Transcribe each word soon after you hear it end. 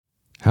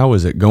How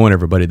is it going,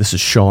 everybody? This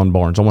is Sean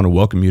Barnes. I want to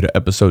welcome you to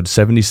episode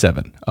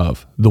 77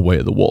 of The Way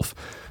of the Wolf.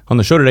 On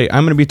the show today,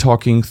 I'm going to be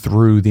talking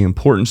through the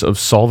importance of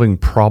solving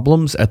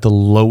problems at the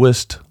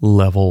lowest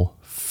level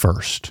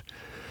first.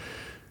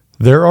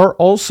 There are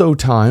also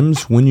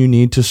times when you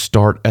need to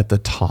start at the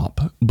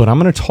top, but I'm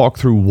going to talk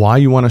through why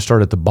you want to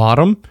start at the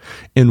bottom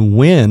and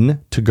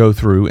when to go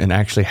through and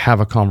actually have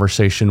a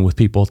conversation with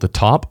people at the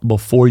top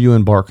before you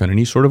embark on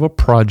any sort of a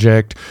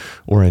project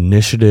or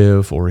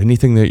initiative or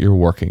anything that you're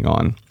working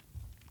on.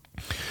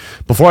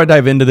 Before I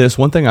dive into this,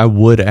 one thing I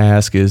would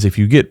ask is if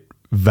you get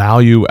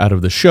value out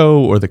of the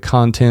show or the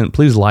content,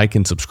 please like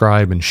and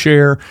subscribe and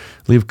share.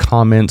 Leave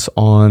comments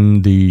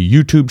on the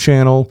YouTube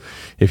channel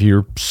if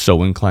you're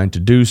so inclined to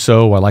do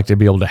so. I like to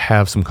be able to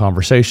have some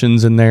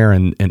conversations in there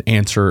and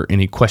answer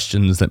any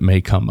questions that may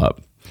come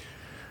up.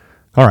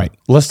 All right,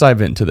 let's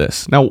dive into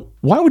this. Now,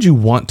 why would you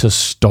want to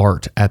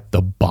start at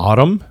the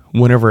bottom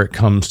whenever it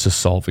comes to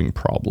solving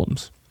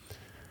problems?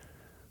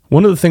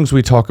 One of the things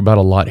we talk about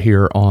a lot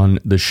here on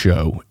the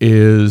show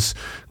is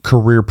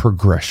career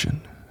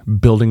progression.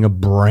 Building a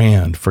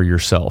brand for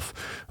yourself,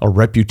 a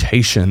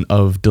reputation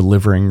of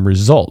delivering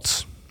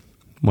results.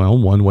 Well,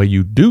 one way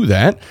you do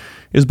that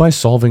is by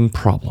solving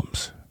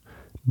problems,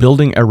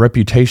 building a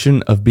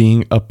reputation of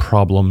being a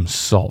problem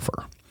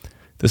solver.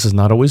 This is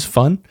not always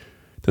fun.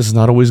 This is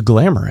not always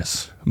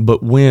glamorous,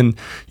 but when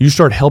you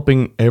start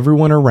helping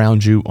everyone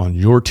around you on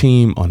your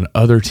team, on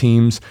other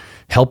teams,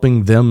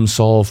 helping them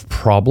solve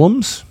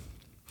problems,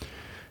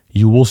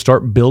 you will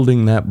start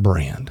building that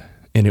brand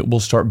and it will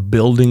start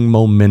building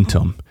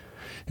momentum.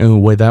 And the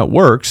way that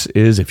works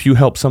is if you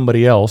help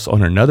somebody else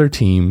on another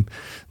team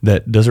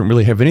that doesn't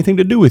really have anything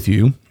to do with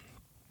you,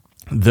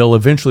 they'll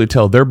eventually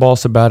tell their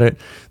boss about it.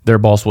 Their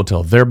boss will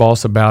tell their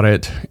boss about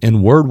it.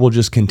 And word will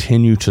just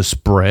continue to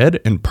spread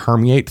and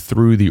permeate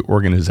through the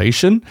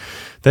organization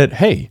that,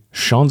 hey,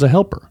 Sean's a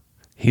helper.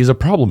 He's a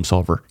problem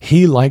solver.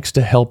 He likes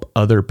to help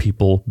other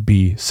people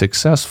be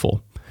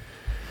successful.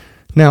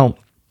 Now,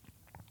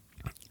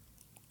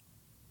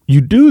 you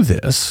do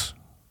this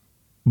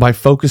by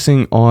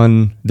focusing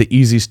on the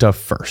easy stuff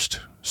first.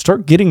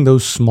 Start getting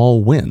those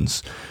small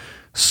wins,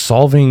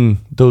 solving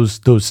those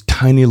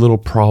tiny little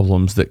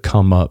problems that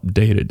come up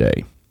day to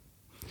day.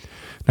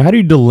 Now, how do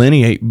you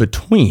delineate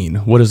between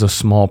what is a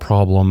small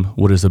problem,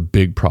 what is a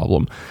big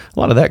problem? A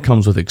lot of that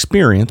comes with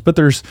experience, but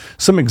there's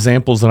some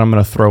examples that I'm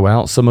going to throw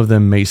out. Some of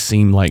them may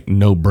seem like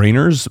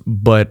no-brainers,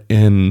 but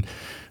in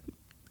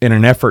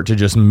an effort to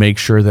just make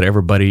sure that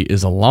everybody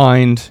is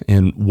aligned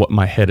in what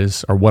my head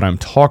is or what I'm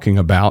talking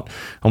about,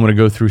 I'm going to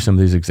go through some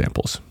of these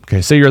examples.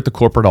 Okay, say you're at the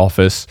corporate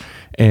office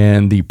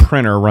and the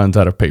printer runs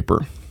out of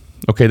paper.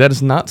 Okay, that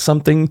is not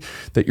something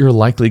that you're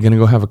likely going to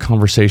go have a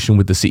conversation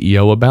with the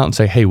CEO about and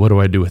say, hey, what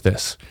do I do with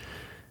this?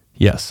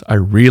 Yes, I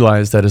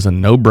realize that is a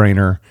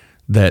no-brainer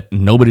that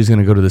nobody's going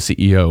to go to the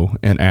CEO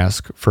and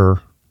ask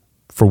for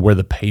where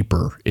the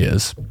paper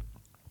is.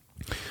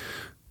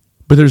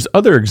 But there's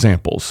other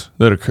examples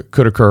that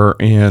could occur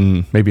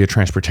in maybe a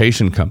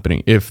transportation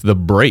company. If the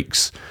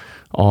brakes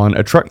on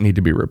a truck need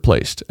to be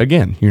replaced,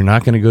 again, you're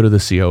not going to go to the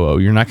COO.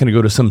 You're not going to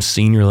go to some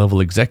senior level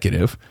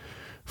executive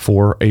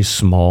for a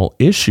small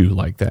issue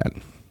like that.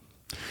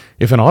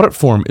 If an audit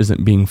form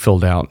isn't being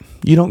filled out,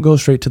 you don't go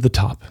straight to the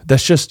top.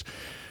 That's just,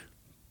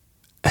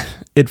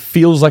 it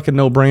feels like a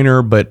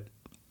no-brainer, but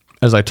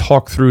as I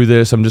talk through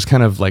this, I'm just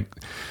kind of like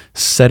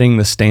setting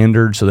the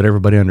standard so that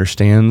everybody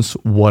understands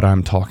what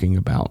I'm talking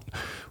about.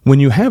 When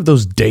you have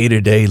those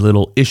day-to-day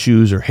little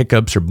issues or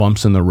hiccups or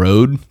bumps in the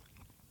road,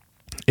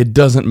 it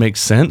doesn't make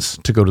sense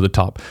to go to the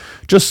top.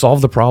 Just solve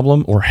the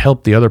problem or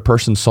help the other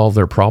person solve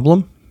their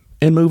problem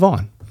and move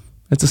on.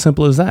 It's as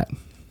simple as that.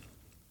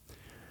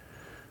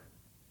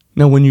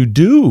 Now, when you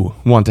do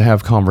want to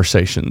have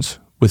conversations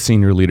with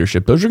senior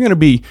leadership, those are going to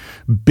be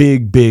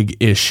big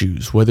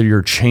issues, whether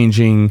you're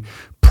changing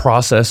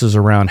processes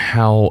around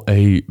how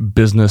a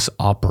business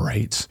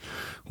operates,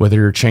 whether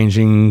you're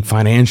changing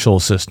financial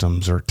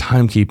systems or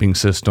timekeeping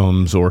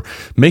systems or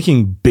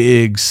making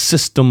big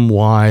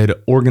system-wide,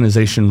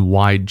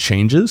 organization-wide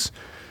changes.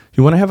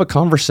 You want to have a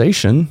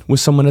conversation with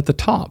someone at the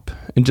top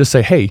and just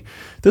say, hey,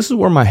 this is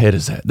where my head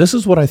is at. This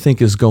is what I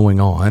think is going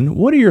on.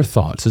 What are your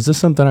thoughts? Is this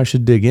something I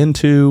should dig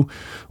into,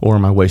 or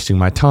am I wasting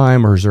my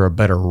time, or is there a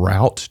better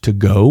route to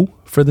go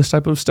for this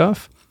type of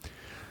stuff?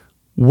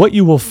 What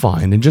you will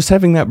find in just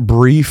having that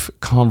brief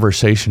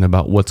conversation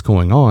about what's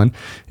going on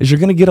is you're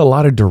going to get a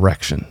lot of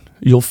direction.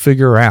 You'll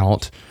figure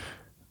out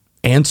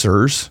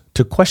answers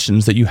to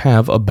questions that you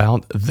have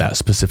about that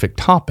specific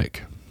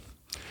topic.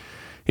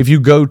 If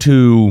you go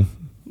to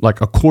like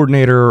a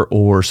coordinator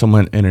or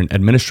someone in an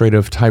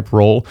administrative type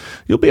role,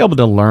 you'll be able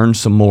to learn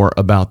some more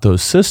about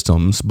those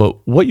systems.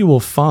 But what you will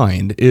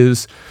find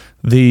is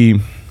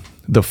the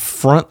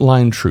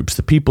frontline troops,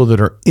 the people that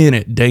are in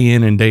it day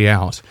in and day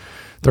out,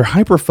 they're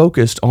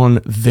hyper-focused on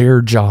their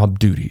job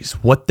duties,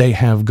 what they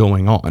have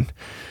going on.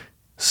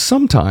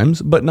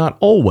 Sometimes, but not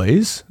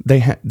always,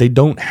 they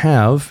don't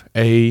have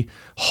a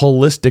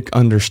holistic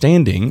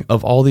understanding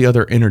of all the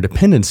other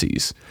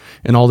interdependencies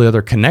and all the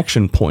other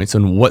connection points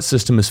and what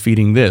system is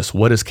feeding this,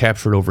 what is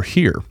captured over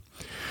here.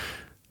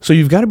 So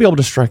you've got to be able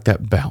to strike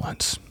that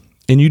balance.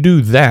 And you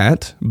do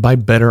that by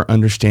better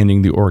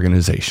understanding the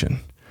organization.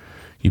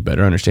 You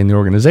better understand the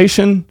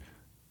organization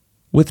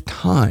with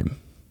time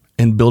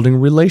and building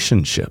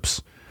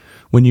relationships.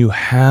 When you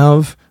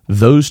have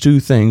those two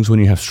things, when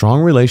you have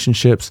strong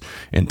relationships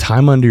and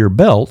time under your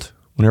belt,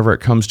 whenever it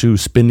comes to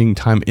spending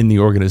time in the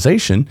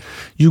organization,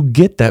 you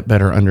get that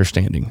better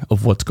understanding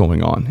of what's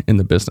going on in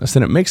the business.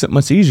 And it makes it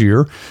much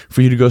easier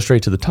for you to go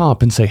straight to the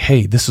top and say,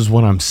 hey, this is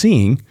what I'm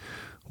seeing.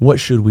 What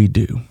should we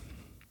do?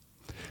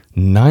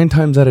 9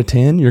 times out of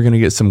 10, you're going to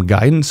get some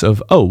guidance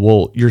of, oh,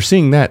 well, you're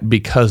seeing that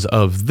because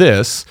of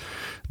this.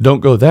 Don't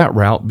go that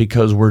route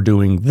because we're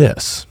doing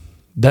this.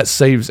 That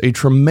saves a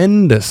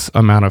tremendous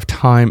amount of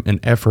time and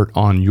effort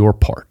on your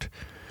part.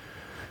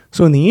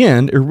 So in the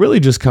end, it really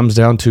just comes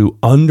down to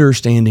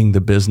understanding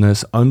the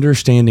business,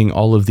 understanding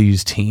all of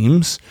these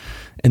teams,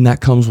 and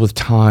that comes with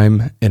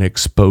time and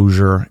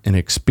exposure and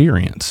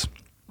experience.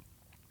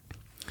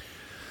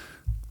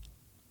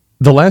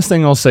 The last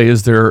thing I'll say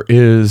is there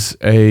is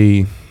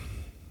a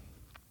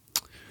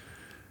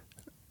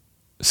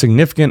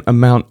significant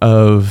amount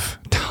of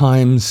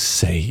time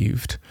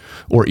saved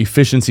or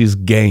efficiencies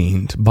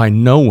gained by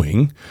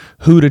knowing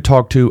who to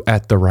talk to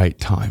at the right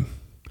time.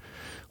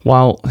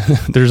 While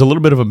there's a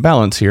little bit of a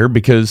balance here,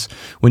 because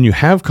when you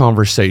have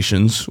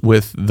conversations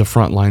with the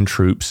frontline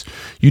troops,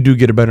 you do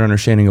get a better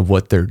understanding of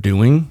what they're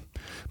doing,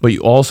 but you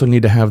also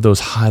need to have those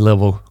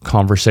high-level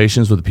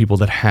conversations with the people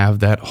that have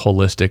that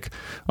holistic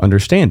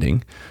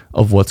understanding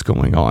of what's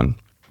going on.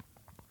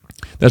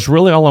 That's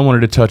really all I wanted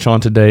to touch on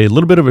today. A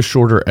little bit of a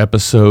shorter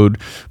episode,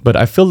 but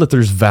I feel that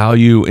there's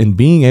value in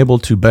being able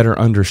to better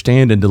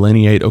understand and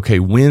delineate, okay,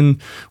 when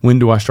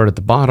do I start at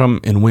the bottom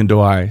and when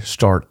do I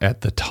start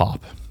at the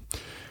top?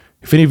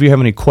 If any of you have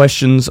any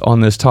questions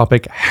on this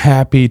topic,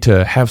 happy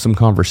to have some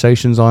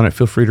conversations on it.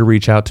 Feel free to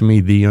reach out to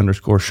me,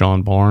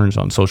 _Sean Barnes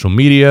on social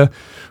media,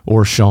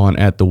 or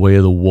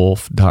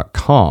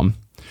Sean@thewayofthewolf.com.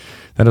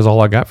 That is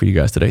all I got for you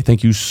guys today.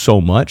 Thank you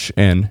so much,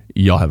 and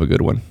y'all have a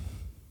good one.